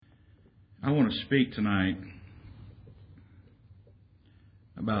I want to speak tonight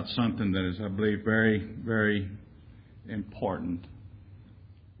about something that is, I believe, very, very important.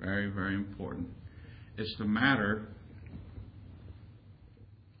 Very, very important. It's the matter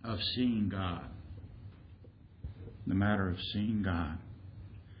of seeing God. The matter of seeing God.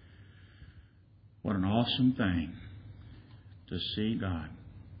 What an awesome thing to see God.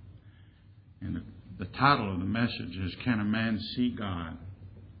 And the title of the message is, Can a Man See God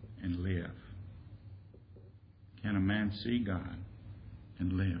and Live? Can a man see God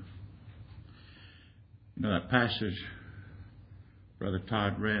and live? You know, that passage Brother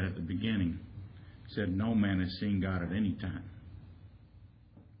Todd read at the beginning said, no man has seen God at any time.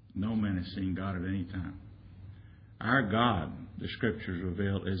 No man has seen God at any time. Our God, the Scriptures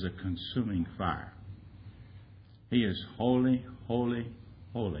reveal, is a consuming fire. He is holy, holy,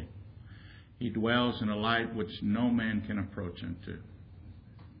 holy. He dwells in a light which no man can approach unto.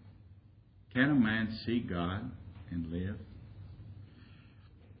 Can a man see God and live?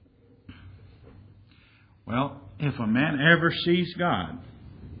 Well, if a man ever sees God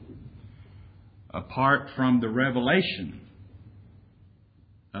apart from the revelation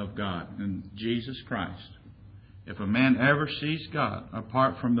of God in Jesus Christ, if a man ever sees God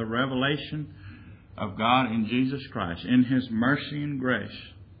apart from the revelation of God in Jesus Christ, in His mercy and grace,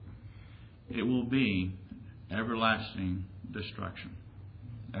 it will be everlasting destruction,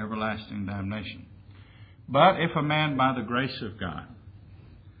 everlasting damnation. But if a man, by the grace of God,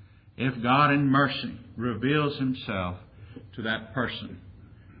 if God in mercy reveals Himself to that person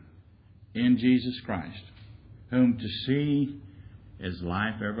in Jesus Christ, whom to see is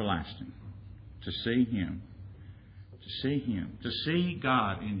life everlasting, to see Him, to see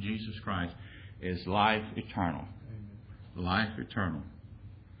God in Jesus Christ is life eternal. Life eternal.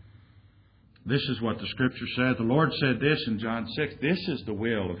 This is what the Scripture said. The Lord said this in John 6, This is the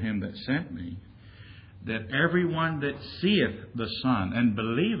will of Him that sent me, that everyone that seeth the Son and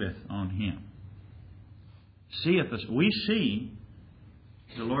believeth on Him, we see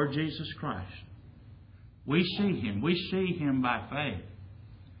the Lord Jesus Christ. We see Him. We see Him by faith.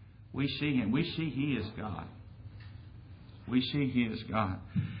 We see Him. We see He is God. We see He is God.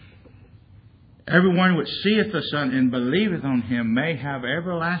 Everyone which seeth the Son and believeth on Him may have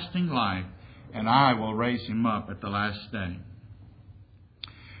everlasting life, and I will raise him up at the last day.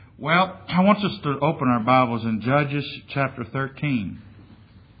 Well, I want us to open our Bibles in Judges chapter 13.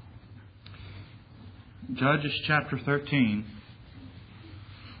 Judges chapter 13.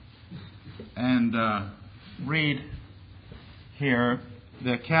 And read here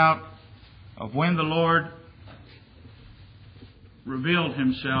the account of when the Lord revealed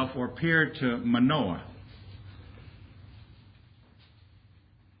Himself or appeared to Manoah.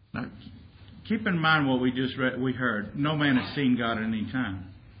 Now, keep in mind what we just read. We heard, no man has seen God at any time.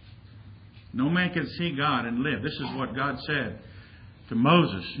 No man can see God and live. This is what God said to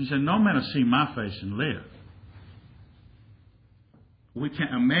Moses. He said, no man has seen my face and live.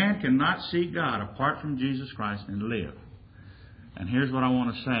 A man cannot see God apart from Jesus Christ and live. And here's what I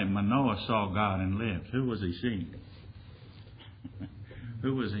want to say. Manoah saw God and lived. Who was he seeing?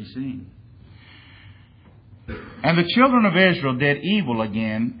 Who was he seeing? And the children of Israel did evil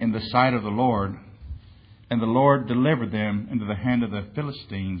again in the sight of the Lord, and the Lord delivered them into the hand of the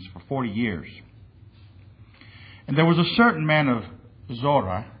Philistines for 40 years. And there was a certain man of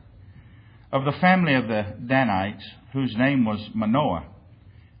Zorah, of the family of the Danites, whose name was Manoah,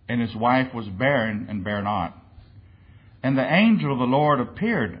 and his wife was barren and bare not. And the angel of the Lord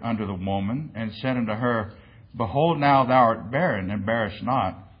appeared unto the woman, and said unto her, Behold, now thou art barren, and bearest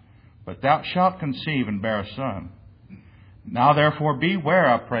not, but thou shalt conceive and bear a son. Now therefore beware,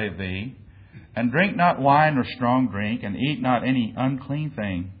 I pray thee, and drink not wine or strong drink, and eat not any unclean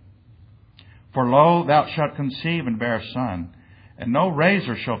thing. For lo, thou shalt conceive and bear a son, and no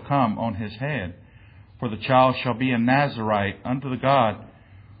razor shall come on his head, for the child shall be a Nazarite unto the God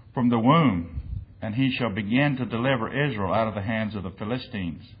from the womb, and he shall begin to deliver Israel out of the hands of the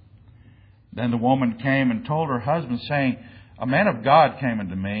Philistines. Then the woman came and told her husband, saying, A man of God came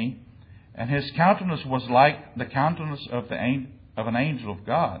unto me, and his countenance was like the countenance of an angel of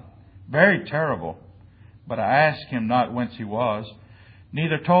God, very terrible. But I asked him not whence he was,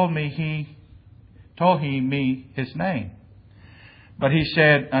 neither told he me his name. But he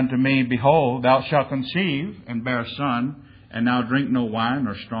said unto me, Behold, thou shalt conceive and bear a son, and now drink no wine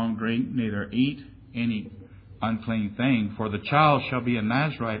or strong drink, neither eat any unclean thing, for the child shall be a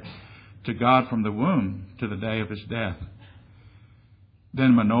Nazarite to God from the womb to the day of his death.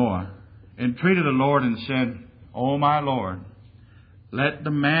 Then Manoah entreated the Lord and said, O my Lord, let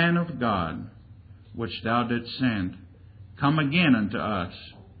the man of God, which thou didst send, come again unto us,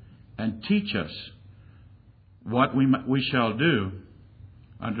 and teach us what we shall do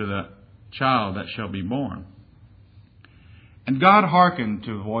unto the child that shall be born. And God hearkened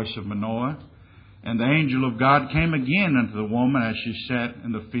to the voice of Manoah, and the angel of God came again unto the woman as she sat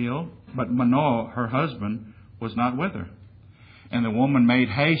in the field, but Manoah, her husband, was not with her. And the woman made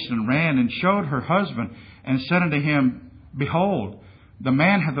haste and ran and showed her husband, and said unto him, Behold, the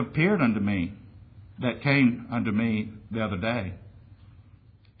man hath appeared unto me, that came unto me the other day.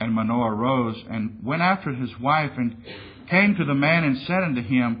 And Manoah arose and went after his wife, and came to the man, and said unto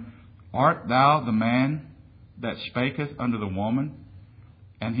him, Art thou the man that spaketh unto the woman?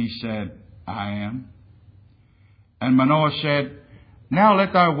 And he said, I am. And Manoah said, Now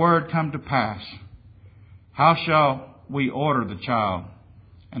let thy word come to pass. How shall we order the child?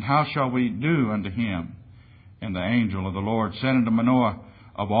 And how shall we do unto him? And the angel of the Lord said unto Manoah,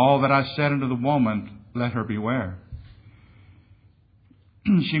 Of all that I said unto the woman, let her beware.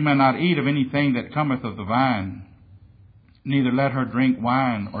 She may not eat of anything that cometh of the vine, neither let her drink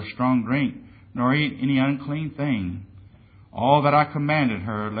wine or strong drink, nor eat any unclean thing. All that I commanded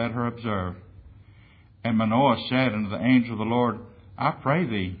her, let her observe. And Manoah said unto the angel of the Lord, I pray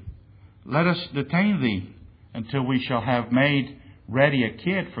thee, let us detain thee until we shall have made ready a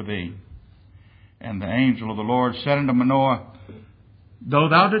kid for thee. And the angel of the Lord said unto Manoah, Though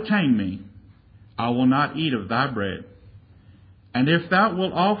thou detain me, I will not eat of thy bread. And if thou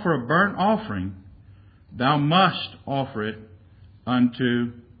wilt offer a burnt offering, thou must offer it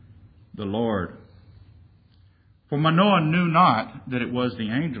unto the Lord. For Manoah knew not that it was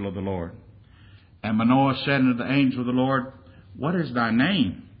the angel of the Lord. And Manoah said unto the angel of the Lord, What is thy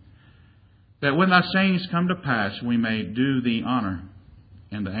name? That when thy sayings come to pass, we may do thee honor.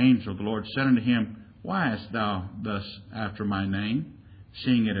 And the angel of the Lord said unto him, Why hast thou thus after my name,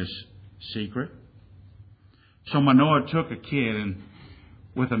 seeing it is secret? So Manoah took a kid and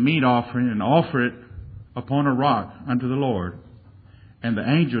with a meat offering, and offered it upon a rock unto the Lord. And the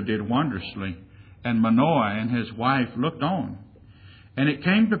angel did wondrously, and Manoah and his wife looked on. And it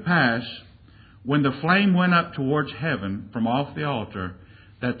came to pass, when the flame went up towards heaven from off the altar,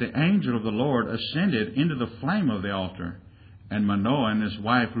 that the angel of the Lord ascended into the flame of the altar. And Manoah and his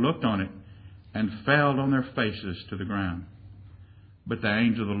wife looked on it, and fell on their faces to the ground. But the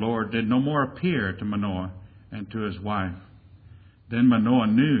angel of the Lord did no more appear to Manoah and to his wife. Then Manoah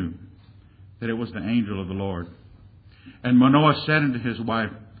knew that it was the angel of the Lord. And Manoah said unto his wife,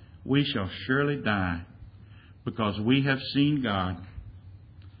 We shall surely die, because we have seen God.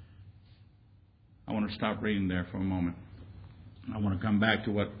 I want to stop reading there for a moment. I want to come back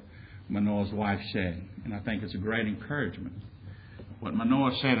to what Manoah's wife said. And I think it's a great encouragement. What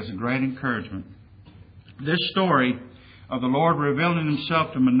Manoah said is a great encouragement. This story of the Lord revealing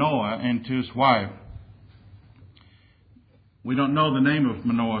Himself to Manoah and to his wife. We don't know the name of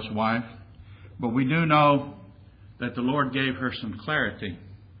Manoah's wife, but we do know that the Lord gave her some clarity.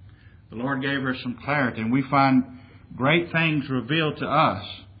 The Lord gave her some clarity, and we find great things revealed to us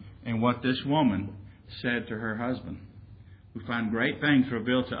in what this woman said to her husband. We find great things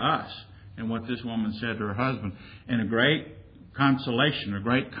revealed to us in what this woman said to her husband, and a great consolation, a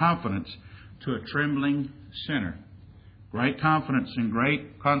great confidence to a trembling sinner. Great confidence and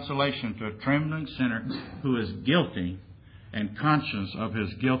great consolation to a trembling sinner who is guilty and conscious of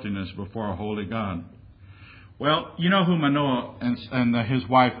his guiltiness before a holy God. Well, you know who Manoah and his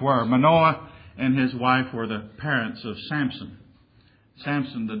wife were. Manoah and his wife were the parents of Samson.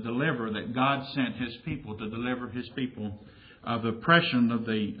 Samson, the deliverer that God sent His people to deliver His people of the oppression of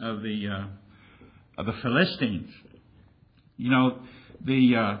the Philistines. You know,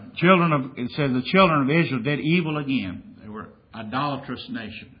 it says the children of Israel did evil again. They were an idolatrous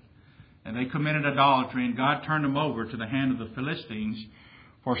nation. And they committed idolatry, and God turned them over to the hand of the Philistines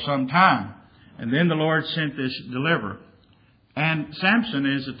for some time. And then the Lord sent this deliverer. And Samson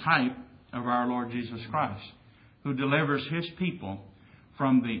is a type of our Lord Jesus Christ, who delivers His people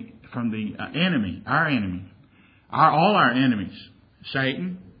from the enemy, our enemy, all our enemies,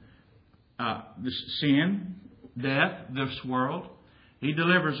 Satan, the sin, death, this world. He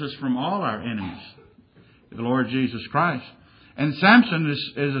delivers us from all our enemies, the Lord Jesus Christ. And Samson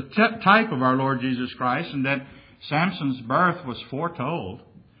is a type of our Lord Jesus Christ, and that Samson's birth was foretold.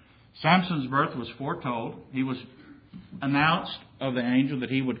 Samson's birth was foretold. He was announced of the angel that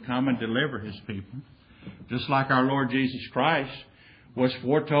he would come and deliver his people. Just like our Lord Jesus Christ was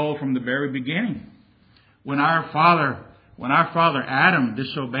foretold from the very beginning. When our father Adam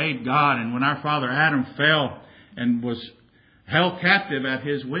disobeyed God, and when our father Adam fell and was held captive at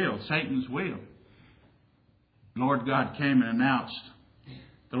his will, Satan's will, Lord God came and announced,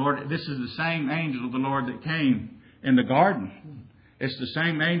 this is the same angel of the Lord that came in the garden. It's the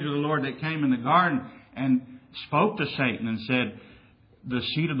same angel of the Lord that came in the garden and spoke to Satan and said, the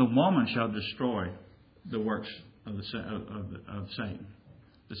seed of the woman shall destroy the works of Satan.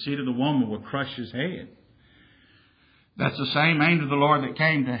 The seed of the woman will crush his head. That's the same angel of the Lord that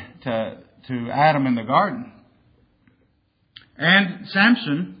came to Adam in the garden. And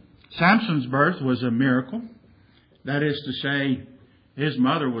Samson's birth was a miracle. That is to say, his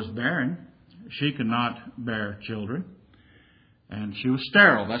mother was barren. She could not bear children. And she was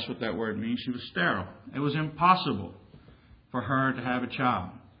sterile. That's what that word means. She was sterile. It was impossible for her to have a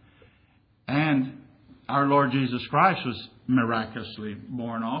child. And our Lord Jesus Christ was miraculously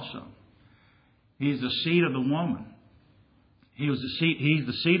born also. He's the seed of the woman. He's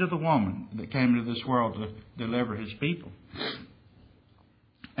the seed of the woman that came into this world to deliver His people.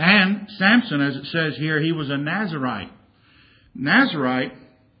 And Samson, as it says here, he was a Nazirite. Nazirite,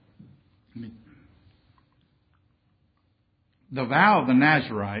 the vow of the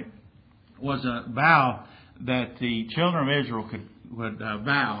Nazirite was a vow that the children of Israel would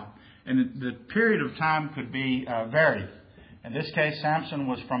vow. And the period of time could be varied. In this case, Samson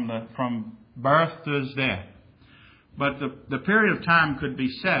was from birth to his death. But the period of time could be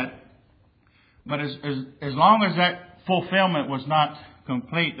set. But as long as that fulfillment was not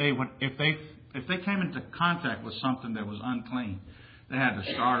complete, they would, if they came into contact with something that was unclean, they had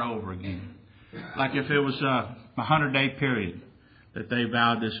to start over again. Like if it was a 100-day period that they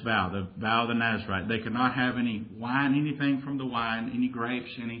vowed this vow, the vow of the Nazirite. They could not have any wine, anything from the wine, any grapes,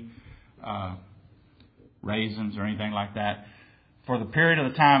 any raisins or anything like that, for the period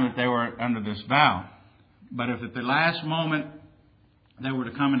of the time that they were under this vow. But if at the last moment they were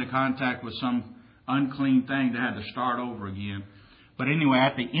to come into contact with some unclean thing, they had to start over again. But anyway,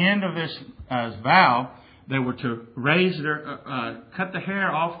 at the end of this vow, they were to cut the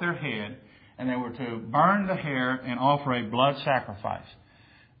hair off their head, and they were to burn the hair and offer a blood sacrifice.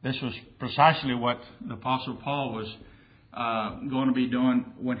 This was precisely what the Apostle Paul was going to be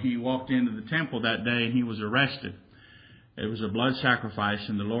doing when he walked into the temple that day and he was arrested. It was a blood sacrifice,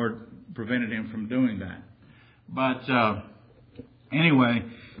 and the Lord prevented him from doing that. But anyway,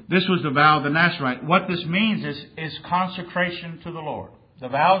 this was the vow of the Nazirite. What this means is consecration to the Lord. The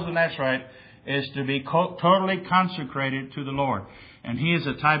vow of the Nazirite is to be totally consecrated to the Lord. And He is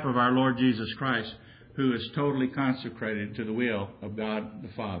a type of our Lord Jesus Christ, who is totally consecrated to the will of God the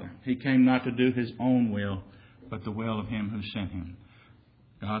Father. He came not to do His own will, but the will of Him who sent Him,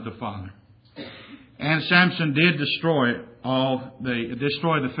 God the Father. And Samson did destroy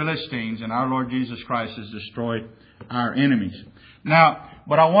the Philistines, and our Lord Jesus Christ has destroyed our enemies. Now,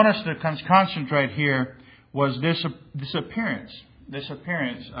 what I want us to concentrate here was this appearance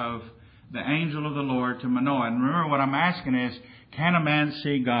of the angel of the Lord to Manoah. And remember, what I'm asking is, can a man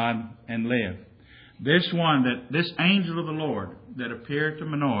see God and live? This angel of the Lord that appeared to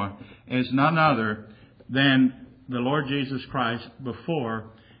Manoah is none other than the Lord Jesus Christ before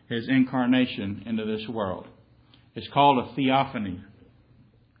His incarnation into this world. It's called a theophany.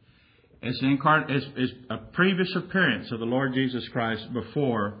 It's a previous appearance of the Lord Jesus Christ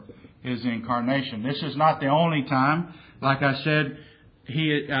before His incarnation. This is not the only time. Like I said,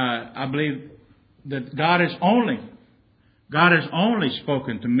 I believe that God has only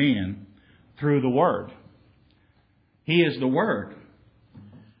spoken to men through the Word. He is the Word.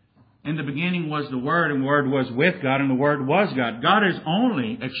 In the beginning was the Word, and the Word was with God, and the Word was God. God has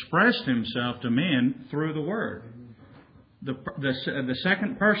only expressed Himself to men through the Word. The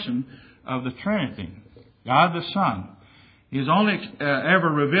second person of the Trinity, God the Son. He has only ever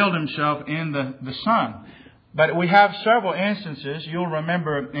revealed Himself in the Son. But we have several instances. You'll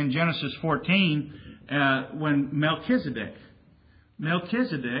remember in Genesis 14 when Melchizedek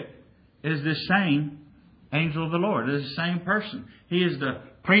is the same angel of the Lord. It is the same person. He is the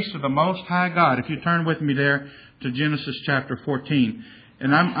priest of the Most High God. If you turn with me there to Genesis chapter 14.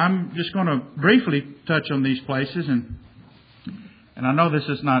 And I'm just going to briefly touch on these places. And I know this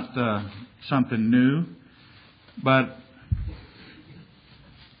is not something new, but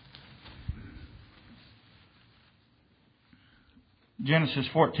Genesis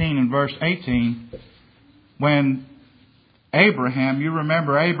 14 and verse 18, when Abraham, you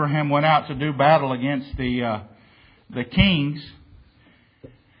remember Abraham went out to do battle against the kings.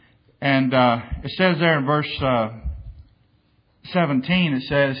 And it says there in verse 17, it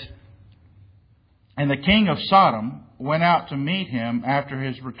says, "And the king of Sodom went out to meet him after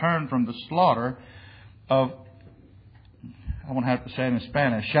his return from the slaughter of," I won't have to say it in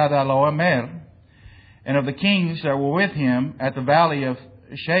Spanish, "Chedorlaomer, and of the kings that were with him at the valley of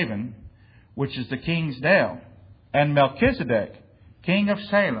Shavon, which is the king's dale. And Melchizedek, king of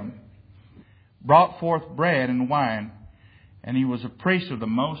Salem, brought forth bread and wine. And he was a priest of the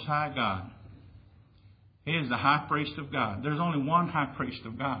Most High God. He is the high priest of God. There's only one high priest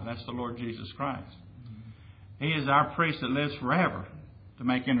of God. That's the Lord Jesus Christ. He is our priest that lives forever to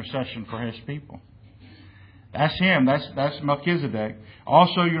make intercession for His people. That's Him. That's Melchizedek.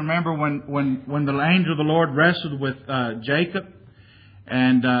 Also, you remember when the angel of the Lord wrestled with Jacob,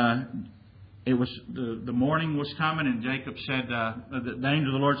 and it was the morning was coming, and Jacob said, the angel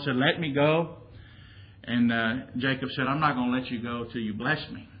of the Lord said, "Let me go." And Jacob said, "I'm not going to let you go till you bless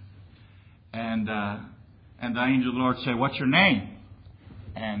me." And the angel of the Lord said, "What's your name?"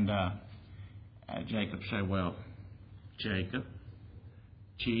 And Jacob said, "Well, Jacob,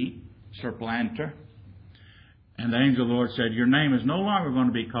 cheat, supplanter." And the angel of the Lord said, "Your name is no longer going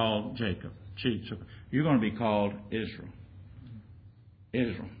to be called Jacob, cheat. You're going to be called Israel."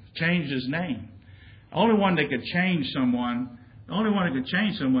 Israel. Changed his name. The only one that could change someone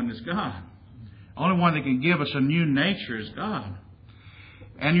is God. The only one that can give us a new nature is God.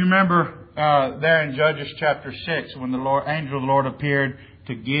 And you remember there in Judges chapter 6 when the angel of the Lord appeared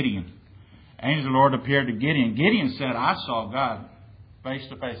to Gideon. Angel of the Lord appeared to Gideon. Gideon said, "I saw God face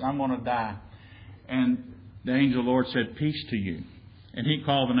to face. I'm going to die." And the angel of the Lord said, "Peace to you." And he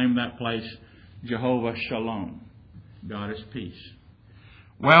called the name of that place Jehovah Shalom. God is peace.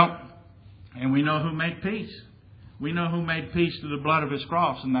 Well, and we know who made peace. We know who made peace through the blood of His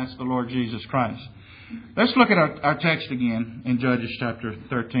cross, and that's the Lord Jesus Christ. Let's look at our text again in Judges chapter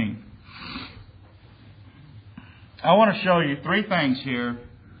 13. I want to show you three things here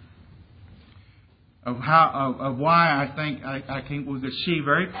of why I think we could see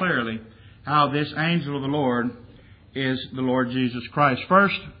very clearly how this angel of the Lord is the Lord Jesus Christ.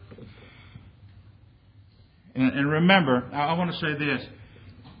 First, and remember, I want to say this.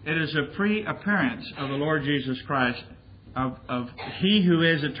 It is a pre-appearance of the Lord Jesus Christ, of He who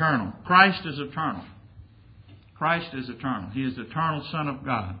is eternal. Christ is eternal. Christ is eternal. He is the eternal Son of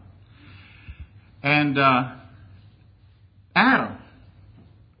God. And Adam,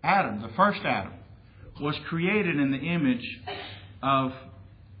 the first Adam, was created in the image of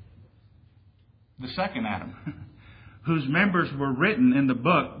the second Adam, whose members were written in the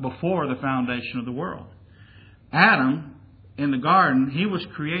book before the foundation of the world. Adam, in the garden, he was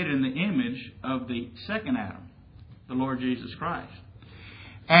created in the image of the second Adam, the Lord Jesus Christ.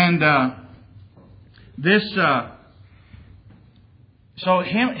 And so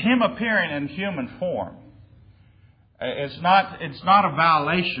him appearing in human form, it's not a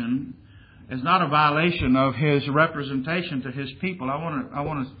violation. It's not a violation of His representation to His people. I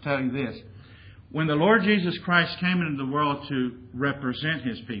want to tell you this. When the Lord Jesus Christ came into the world to represent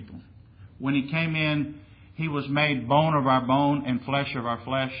His people, when He came in, He was made bone of our bone and flesh of our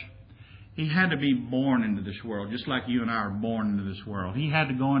flesh. He had to be born into this world, just like you and I are born into this world. He had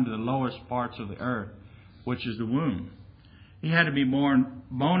to go into the lowest parts of the earth, which is the womb. He had to be born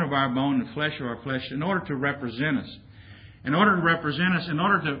bone of our bone and flesh of our flesh in order to represent us. In order to represent us, in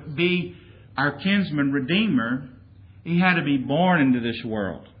order to be our kinsman redeemer, He had to be born into this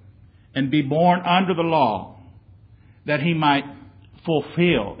world and be born under the law, that He might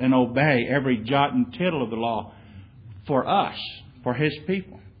fulfill and obey every jot and tittle of the law for us, for His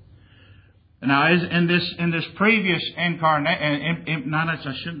people. Now, in this previous incarnation,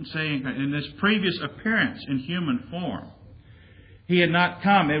 in this previous appearance in human form, He had not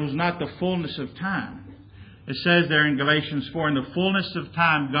come. It was not the fullness of time. It says there in Galatians 4, "In the fullness of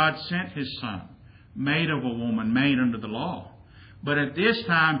time, God sent His Son, made of a woman, made under the law." But at this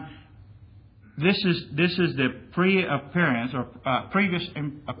time, this is the pre-appearance or previous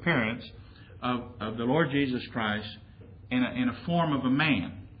appearance of the Lord Jesus Christ in a form of a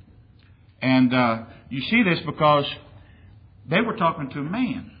man. And you see this because they were talking to a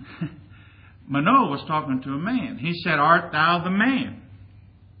man. Manoah was talking to a man. He said, "Art thou the man?"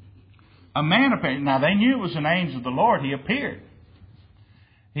 A man appeared. Now they knew it was an angel of the Lord. He appeared.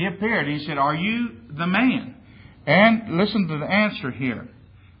 He appeared. He said, "Are you the man?" And listen to the answer here.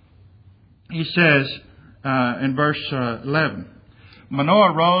 He says in verse 11,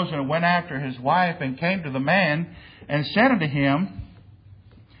 "Manoah arose and went after his wife and came to the man and said unto him,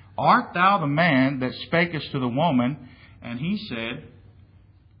 Art thou the man that spakest to the woman? And he said,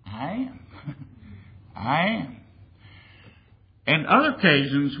 I am. I am." And other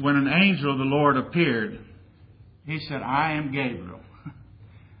occasions when an angel of the Lord appeared, he said, "I am Gabriel."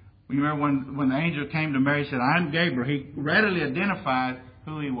 You remember when the angel came to Mary, he said, "I am Gabriel." He readily identified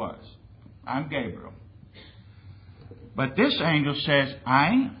who he was. I'm Gabriel. But this angel says, "I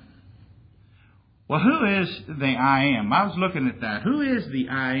am." Well, who is the I am? I was looking at that. Who is the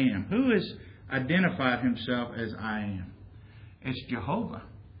I am? Who has identified himself as I am? It's Jehovah.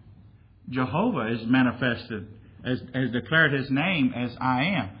 Jehovah is manifested has declared His name as I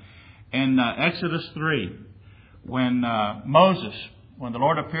am. In Exodus 3, when the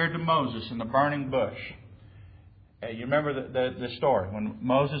Lord appeared to Moses in the burning bush. You remember the story when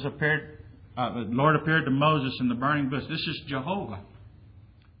Moses appeared. The Lord appeared to Moses in the burning bush. This is Jehovah.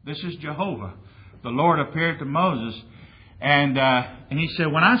 This is Jehovah. The Lord appeared to Moses, and He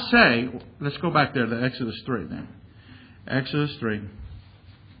said, "When I say," let's go back there to Exodus 3 then. Exodus 3.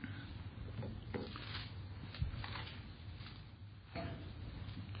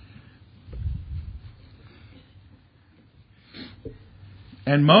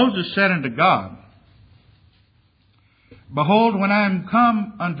 And Moses said unto God, "Behold, when I am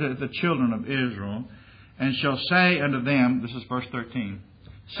come unto the children of Israel, and shall say unto them," this is verse 13,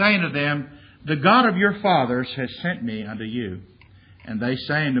 "say unto them, the God of your fathers has sent me unto you. And they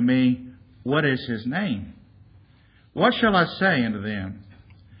say unto me, what is His name? What shall I say unto them?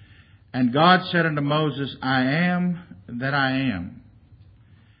 And God said unto Moses, I am that I am.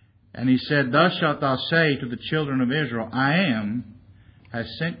 And He said, thus shalt thou say to the children of Israel, I am has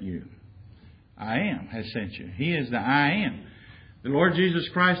sent you." I am has sent you. He is the I am. The Lord Jesus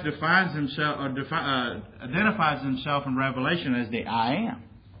Christ identifies Himself in Revelation as the I am.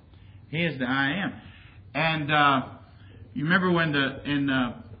 He is the I am. And you remember when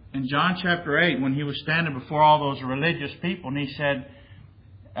in John chapter 8, when He was standing before all those religious people, and He said,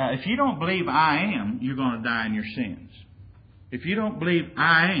 if you don't believe I am, you're going to die in your sins. If you don't believe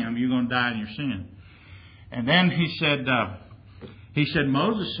I am, you're going to die in your sin. And then He said,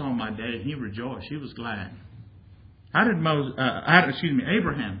 Moses saw my day and he rejoiced. He was glad. How did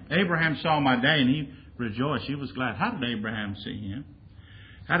Abraham? Abraham saw my day and he rejoiced. He was glad. How did Abraham see him?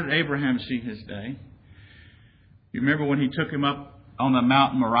 How did Abraham see his day? You remember when he took him up on the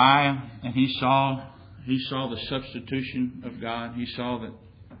Mount Moriah and he saw the substitution of God. He saw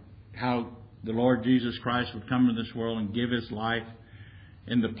how the Lord Jesus Christ would come into this world and give His life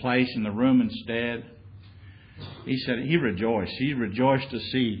in the place, in the room instead. He said he rejoiced. He rejoiced to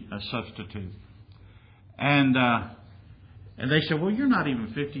see a substitute. And they said, well, you're not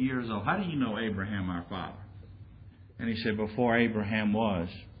even 50 years old. How do you know Abraham, our father? And he said, before Abraham was,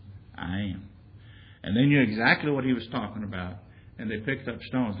 I am. And they knew exactly what he was talking about. And they picked up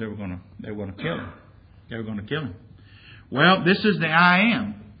stones. They were going to kill him. They were going to kill him. Well, this is the I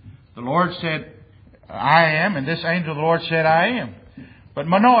am. The Lord said, I am. And this angel of the Lord said, I am. But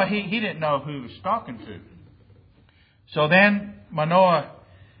Manoah, he didn't know who he was talking to. So then Manoah,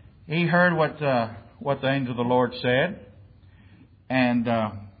 he heard what the angel of the Lord said. And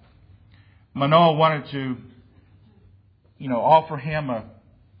Manoah wanted to, offer him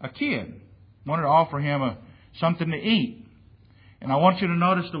a kid. Wanted to offer him something to eat. And I want you to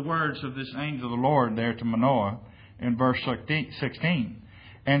notice the words of this angel of the Lord there to Manoah in verse 16.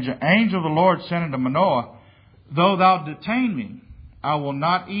 And the angel of the Lord said unto Manoah, though thou detain me, I will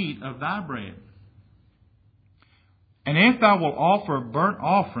not eat of thy bread. And if thou wilt offer a burnt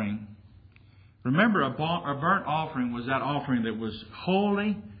offering, remember a burnt offering was that offering that was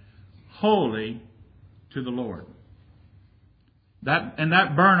holy to the Lord. That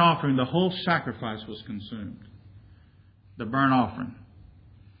burnt offering, the whole sacrifice was consumed. The burnt offering.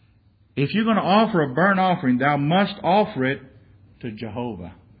 If you're going to offer a burnt offering, thou must offer it to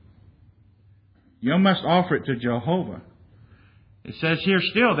Jehovah. You must offer it to Jehovah. It says here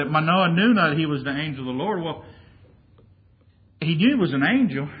still that Manoah knew not that he was the angel of the Lord. Well, he knew he was an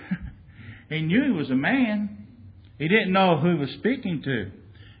angel. He knew he was a man. He didn't know who he was speaking to.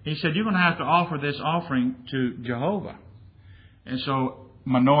 He said, you're going to have to offer this offering to Jehovah. And so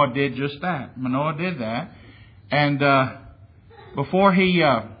Manoah did just that. Manoah did that. And before he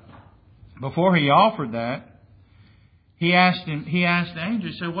offered that, he asked the angel,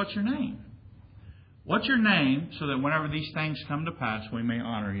 he said, what's your name? What's your name, so that whenever these things come to pass, we may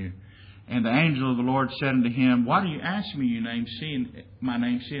honor you? And the angel of the Lord said unto him, why do you ask me your name, seeing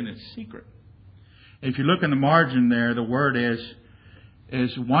it's secret? If you look in the margin there, the word is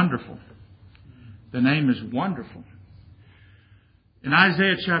wonderful. The name is wonderful. In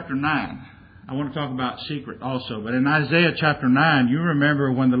Isaiah chapter 9, I want to talk about secret also, but in Isaiah chapter 9, you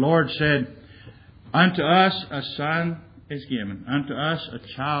remember when the Lord said, unto us a son is given. Unto us a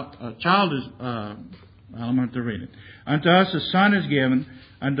child is, I'm going to read it. Unto us a son is given.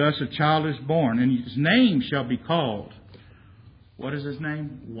 Unto us a child is born. And His name shall be called. What is His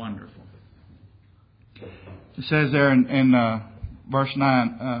name? Wonderful. It says there in verse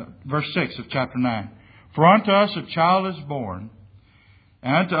 6 of chapter 9. For unto us a child is born.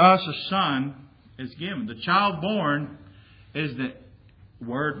 And unto us a son is given. The child born is the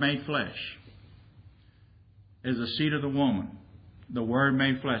Word made flesh. Is the seed of the woman. The Word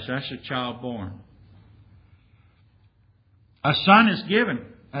made flesh. That's the child born. A Son is given.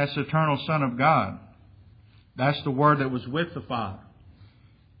 That's the eternal Son of God. That's the Word that was with the Father.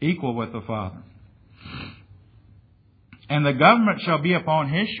 Equal with the Father. And the government shall be upon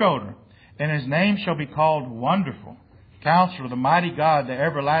His shoulder, and His name shall be called Wonderful, Counselor, the Mighty God, the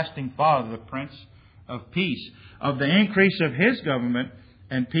Everlasting Father, the Prince of Peace. Of the increase of His government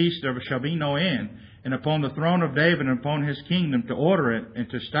and peace there shall be no end. And upon the throne of David and upon His kingdom, to order it and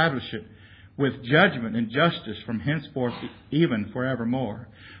to establish it with judgment and justice from henceforth even forevermore.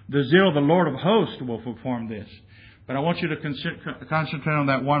 The zeal of the Lord of hosts will perform this. But I want you to concentrate on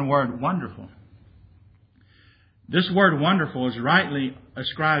that one word, wonderful. This word wonderful is rightly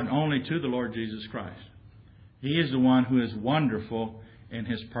ascribed only to the Lord Jesus Christ. He is the one who is wonderful in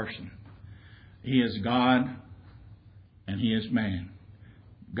His person. He is God and He is man.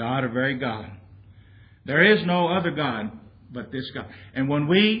 God, a very God. There is no other God but this God. And when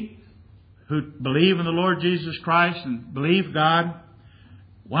we who believe in the Lord Jesus Christ and believe God,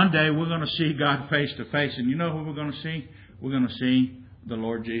 one day we're going to see God face to face. And you know who we're going to see? We're going to see the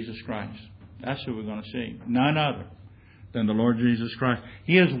Lord Jesus Christ. That's who we're going to see. None other than the Lord Jesus Christ.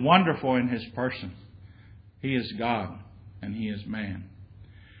 He is wonderful in His person. He is God and He is man.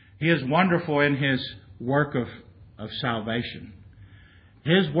 He is wonderful in His work of salvation.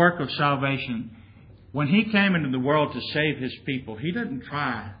 His work of salvation, when He came into the world to save His people, He didn't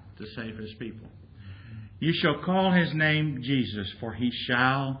try to save His people. You shall call His name Jesus, for He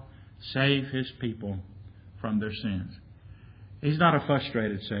shall save His people from their sins. He's not a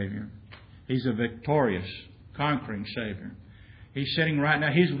frustrated Savior. He's a victorious, conquering Savior. He's sitting right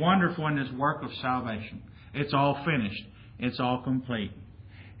now. He's wonderful in His work of salvation. It's all finished. It's all complete.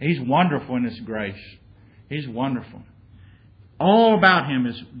 He's wonderful in His grace. He's wonderful. All about Him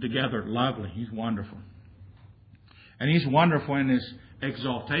is together lovely. He's wonderful. And He's wonderful in His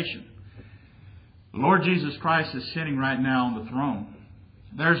exaltation. The Lord Jesus Christ is sitting right now on the throne.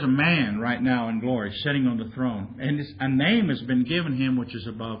 There's a man right now in glory sitting on the throne. And a name has been given Him which is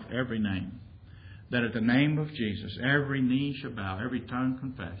above every name. That at the name of Jesus, every knee shall bow, every tongue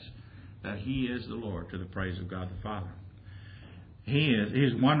confess that He is the Lord, to the praise of God the Father. He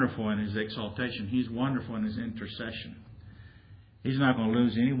is wonderful in His exaltation. He's wonderful in His intercession. He's not going to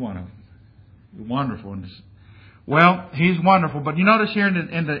lose any one of them. He's wonderful in this. Well, He's wonderful. But you notice here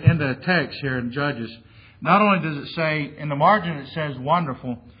in the text here in Judges, not only does it say, in the margin it says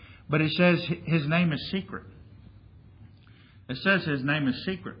wonderful, but it says His name is secret. It says His name is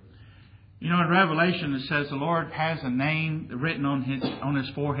secret. You know, in Revelation it says the Lord has a name written on His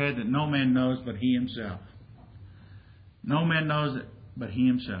forehead that no man knows but He Himself. No man knows it but He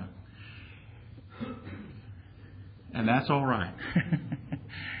Himself. And that's all right.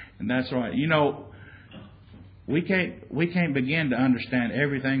 And that's all right. You know, we can't begin to understand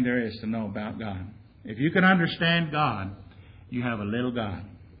everything there is to know about God. If you can understand God, you have a little God.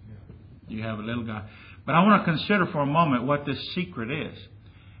 You have a little God. But I want to consider for a moment what this secret is.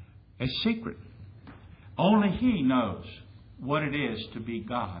 A secret. Only He knows what it is to be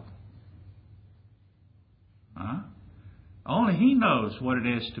God. Only He knows what it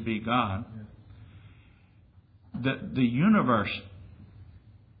is to be God. The universe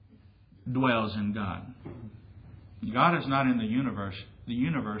dwells in God. God is not in the universe. The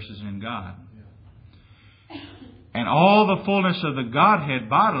universe is in God. And all the fullness of the Godhead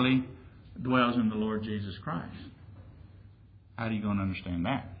bodily dwells in the Lord Jesus Christ. How are you going to understand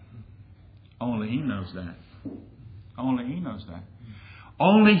that? Only He knows that. Only He knows that.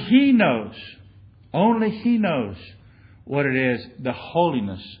 Only He knows. Only He knows what it is, the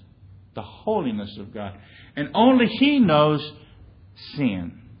holiness of God. And only He knows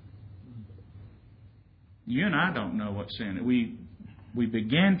sin. You and I don't know what sin is. We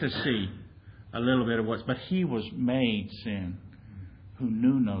begin to see a little bit of what's, but He was made sin, who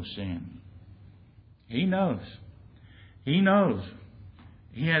knew no sin. He knows. He knows.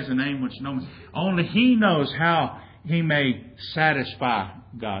 He has a name which no one. Only He knows how He may satisfy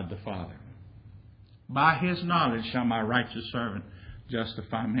God the Father. By His knowledge shall my righteous servant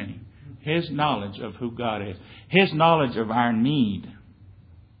justify many. His knowledge of who God is. His knowledge of our need.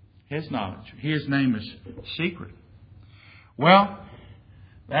 His knowledge. His name is secret. Well,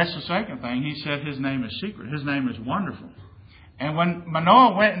 that's the second thing. He said His name is secret. His name is wonderful. And when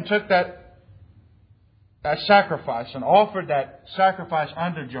Manoah went and took that sacrifice and offered that sacrifice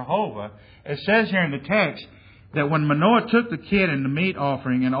unto Jehovah, it says here in the text that when Manoah took the kid and the meat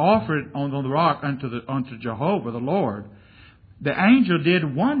offering and offered it on the rock unto Jehovah, the Lord, the angel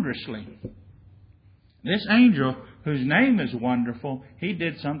did wondrously. This angel, whose name is wonderful, he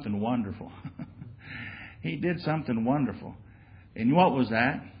did something wonderful. He did something wonderful. And what was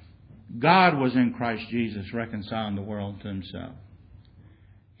that? God was in Christ Jesus reconciling the world to Himself.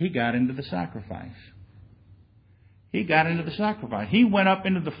 He got into the sacrifice. He got into the sacrifice. He went up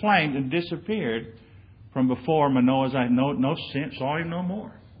into the flames and disappeared from before Manoah's eyes. No sin, saw Him no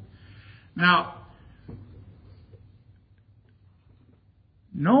more. Now,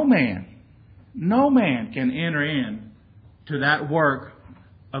 no man can enter in to that work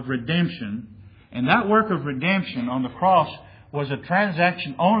of redemption. And that work of redemption on the cross was a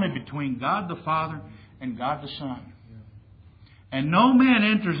transaction only between God the Father and God the Son. And no man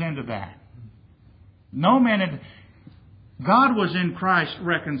enters into that. No man. God was in Christ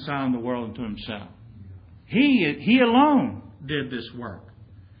reconciling the world to Himself. He alone did this work.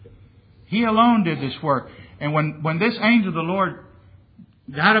 He alone did this work. And when this angel of the Lord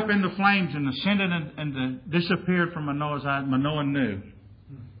got up in the flames and ascended and disappeared from Manoah's eyes, Manoah knew.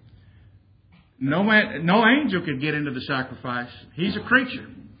 No angel could get into the sacrifice. He's a creature.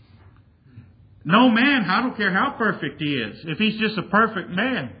 No man, I don't care how perfect he is. If he's just a perfect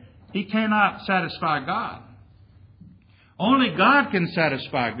man, he cannot satisfy God. Only God can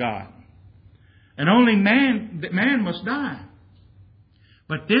satisfy God. And only man must die.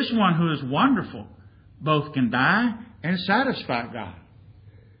 But this one who is wonderful both can die and satisfy God.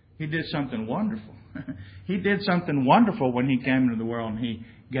 He did something wonderful. He did something wonderful when He came into the world and He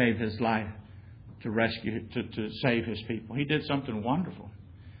gave His life to rescue, to save His people. He did something wonderful.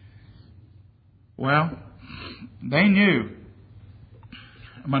 Well, they knew.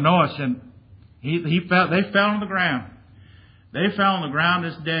 Manoah said, they fell on the ground. They fell on the ground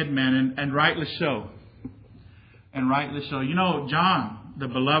as dead men, and rightly so. And rightly so. You know, John, the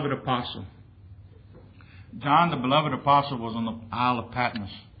beloved apostle. John, the beloved apostle, was on the Isle of Patmos.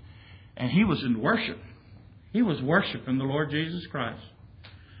 And he was in worship. He was worshiping the Lord Jesus Christ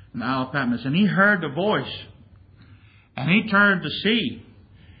in the Isle of Patmos. And he heard the voice. And he turned to see.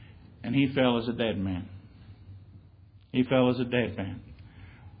 And he fell as a dead man. He fell as a dead man.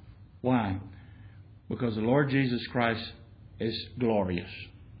 Why? Because the Lord Jesus Christ is glorious.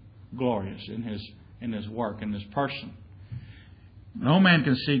 Glorious in His work, in His person. No man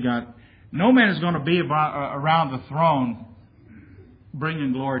can see God. No man is going to be around the throne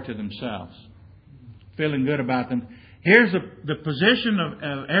bringing glory to themselves, feeling good about them. Here's the position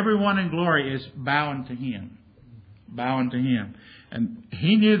of everyone in glory is bowing to Him. Bowing to Him. And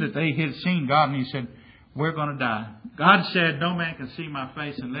he knew that they had seen God, and he said, we're going to die. God said, no man can see my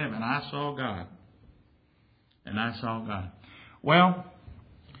face and live. And I saw God. And I saw God. Well,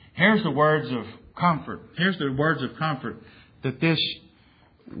 here's the words of comfort. Here's the words of comfort that this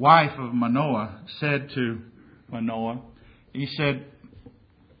wife of Manoah said to Manoah. He said,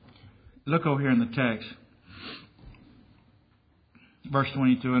 look over here in the text. Verse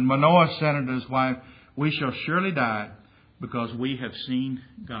 22. And Manoah said unto his wife, we shall surely die, because we have seen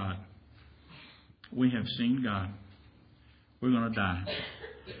God. We have seen God. We're going to die.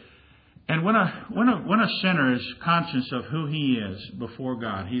 And when a sinner is conscious of who he is before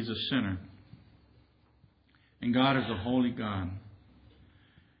God, he's a sinner. And God is a holy God.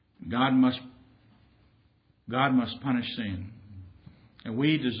 God must punish sin. And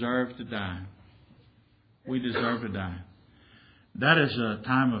we deserve to die. We deserve to die. That is a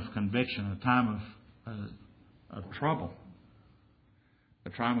time of conviction, a time of trouble. A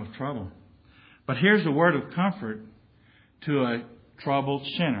time of trouble. But here's a word of comfort to a troubled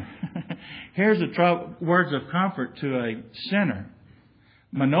sinner. Here's the words of comfort to a sinner.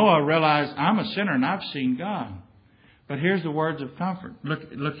 Manoah realized, I'm a sinner and I've seen God. But here's the words of comfort.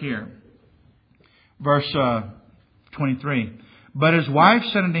 Look here. Verse 23. But his wife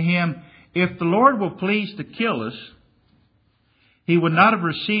said unto him, if the Lord will please to kill us, He would not have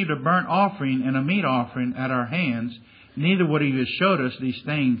received a burnt offering and a meat offering at our hands, neither would He have showed us these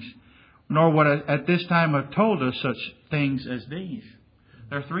things, nor would at this time have told us such things as these.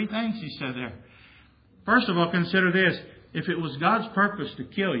 There are three things he said there. First of all, consider this. If it was God's purpose to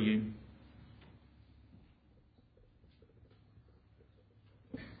kill you,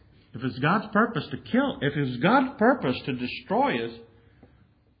 if it's God's purpose to kill, if it's God's purpose to destroy us,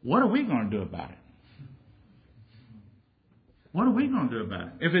 what are we going to do about it? What are we going to do about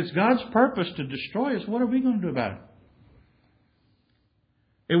it? If it's God's purpose to destroy us, what are we going to do about it?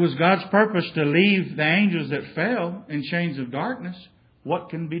 It was God's purpose to leave the angels that fell in chains of darkness. What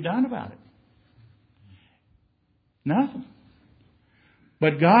can be done about it? Nothing.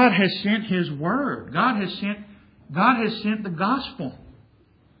 But God has sent His Word. God has sent the gospel.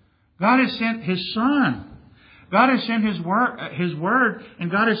 God has sent His Son. God has sent His Word,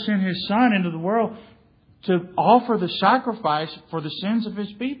 and God has sent His Son into the world to offer the sacrifice for the sins of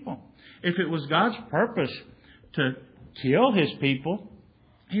His people. If it was God's purpose to kill His people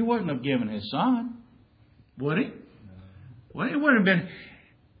He wouldn't have given His Son, would He? Well, it would have been...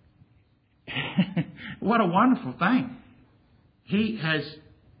 What a wonderful thing. He has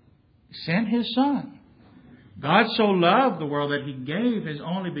sent His Son. God so loved the world that He gave His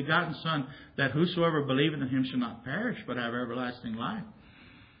only begotten Son, that whosoever believeth in Him shall not perish, but have everlasting life.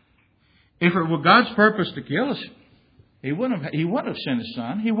 If it were God's purpose to kill us, He wouldn't have sent His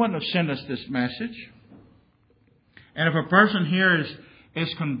Son. He wouldn't have sent us this message. And if a person here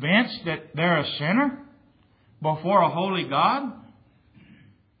is convinced that they're a sinner before a holy God,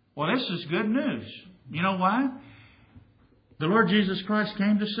 well, this is good news. You know why? The Lord Jesus Christ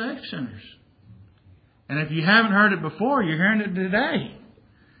came to save sinners. And if you haven't heard it before, you're hearing it today.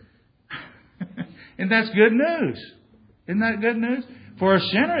 And that's good news. Isn't that good news? For a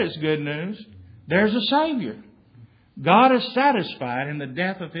sinner, it's good news. There's a Savior. God is satisfied in the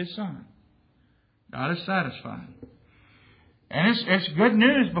death of His Son. God is satisfied. And it's good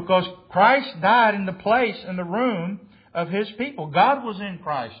news because Christ died in the place, in the room of His people. God was in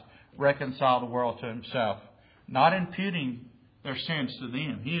Christ, reconcile the world to Himself, not imputing their sins to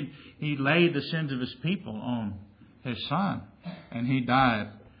them. He laid the sins of His people on His Son, and He died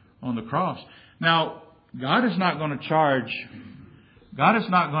on the cross. Now, God is not going to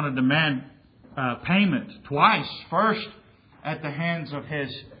demand payment twice. First, at the hands of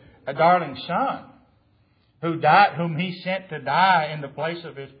His darling Son, whom He sent to die in the place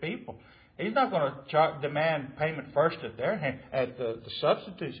of His people. He's not going to demand payment first at their hand, at the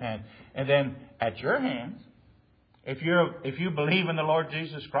substitute's hand, and then at your hands. If you believe in the Lord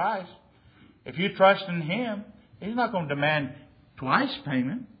Jesus Christ, if you trust in Him, He's not going to demand twice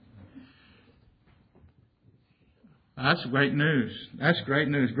payment. That's great news. That's great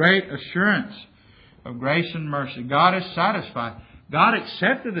news. Great assurance of grace and mercy. God is satisfied. God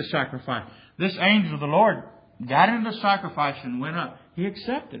accepted the sacrifice. This angel of the Lord got into the sacrifice and went up. He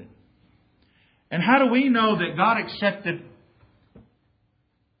accepted it. And how do we know that God accepted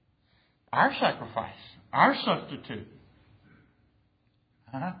our sacrifice, our substitute?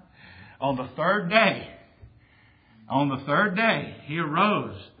 On the third day, He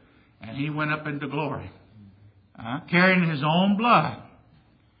arose and He went up into glory, carrying His own blood.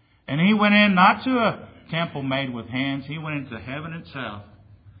 And He went in not to a temple made with hands. He went into heaven itself.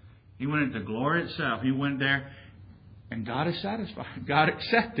 He went into glory itself. He went there, and God is satisfied. God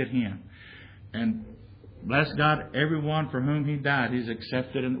accepted Him. And bless God, everyone for whom He died, He's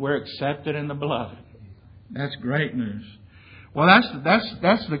accepted, and we're accepted in the beloved. That's great news. Well, that's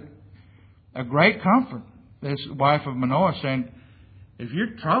a great comfort. This wife of Manoah saying, if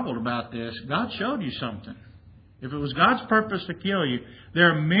you're troubled about this, God showed you something. If it was God's purpose to kill you,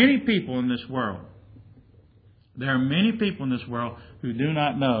 there are many people in this world. There are many people in this world who do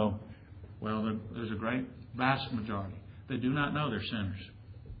not know. Well, there's a great vast majority. They do not know they're sinners.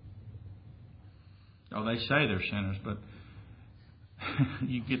 Oh, they say they're sinners, but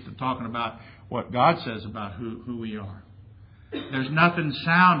you get to talking about what God says about who we are. There's nothing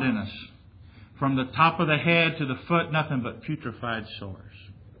sound in us. From the top of the head to the foot, nothing but putrefied sores.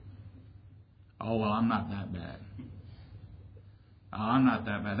 Oh, well, I'm not that bad. Oh, I'm not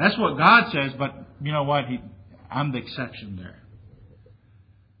that bad. That's what God says, but you know what? I'm the exception there.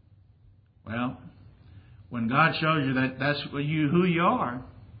 Well, when God shows you that that's who you are,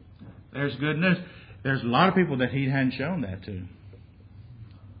 there's good news. There's a lot of people that He hadn't shown that to.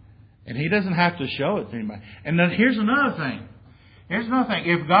 And He doesn't have to show it to anybody. And then here's another thing.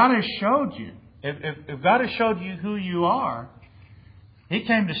 If God has showed you, if God has showed you who you are, He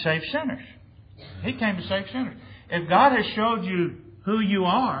came to save sinners. He came to save sinners. If God has showed you who you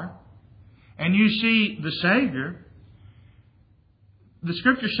are, and you see the Savior, the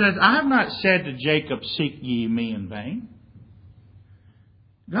Scripture says, I have not said to Jacob, seek ye me in vain.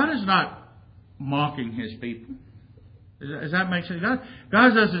 God is not mocking His people. Does that make sense?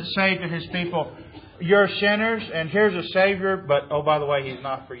 God doesn't say to His people, you're sinners and here's a Savior, but oh, by the way, He's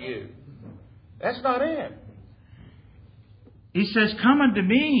not for you. That's not it. He says, come unto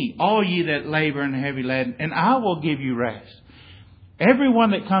me, all ye that labor and are heavy laden, and I will give you rest. Everyone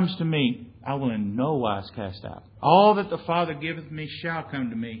that comes to me, I will in no wise cast out. All that the Father giveth me shall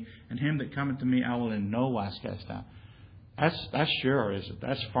come to me, and him that cometh to me I will in no wise cast out. That's sure, is it?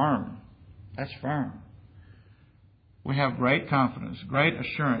 That's firm. That's firm. We have great confidence, great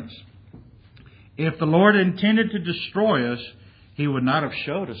assurance. If the Lord intended to destroy us, He would not have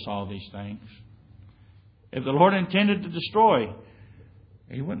showed us all these things. If the Lord intended to destroy,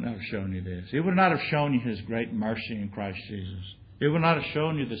 He wouldn't have shown you this. He would not have shown you His great mercy in Christ Jesus. It would not have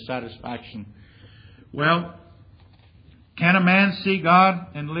shown you the satisfaction. Well, can a man see God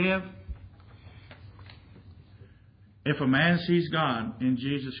and live? If a man sees God in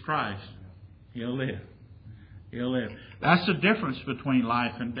Jesus Christ, he'll live. He'll live. That's the difference between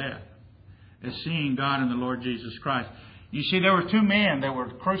life and death, is seeing God in the Lord Jesus Christ. You see, there were two men that were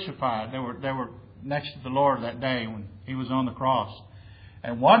crucified. They were next to the Lord that day when He was on the cross.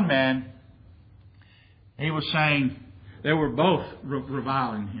 And one man, he was saying, they were both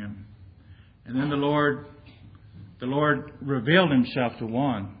reviling Him. And then the Lord revealed Himself to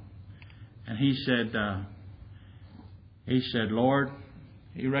one. And he said, Lord,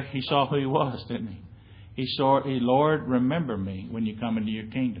 he saw who he was, didn't he? He saw, Lord, remember me when you come into your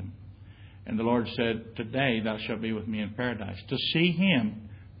kingdom. And the Lord said, today thou shalt be with me in paradise. To see Him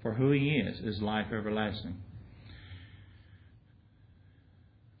for who He is life everlasting.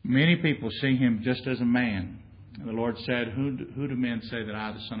 Many people see Him just as a man. And the Lord said, who do men say that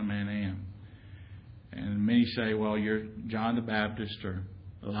I, the Son of Man, am? And many say, well, you're John the Baptist or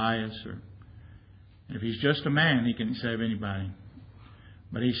Elias. If He's just a man, He can save anybody.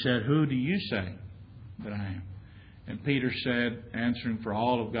 But He said, who do you say that I am? And Peter said, answering for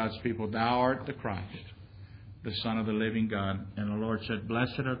all of God's people, thou art the Christ, the Son of the living God. And the Lord said,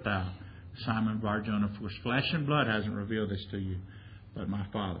 blessed art thou, Simon Bar-Jonah, for flesh and blood hasn't revealed this to you, but my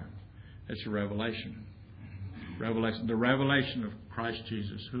Father. It's a revelation. The revelation of Christ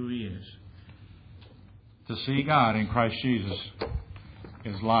Jesus, who He is. To see God in Christ Jesus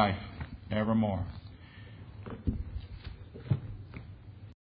is life evermore.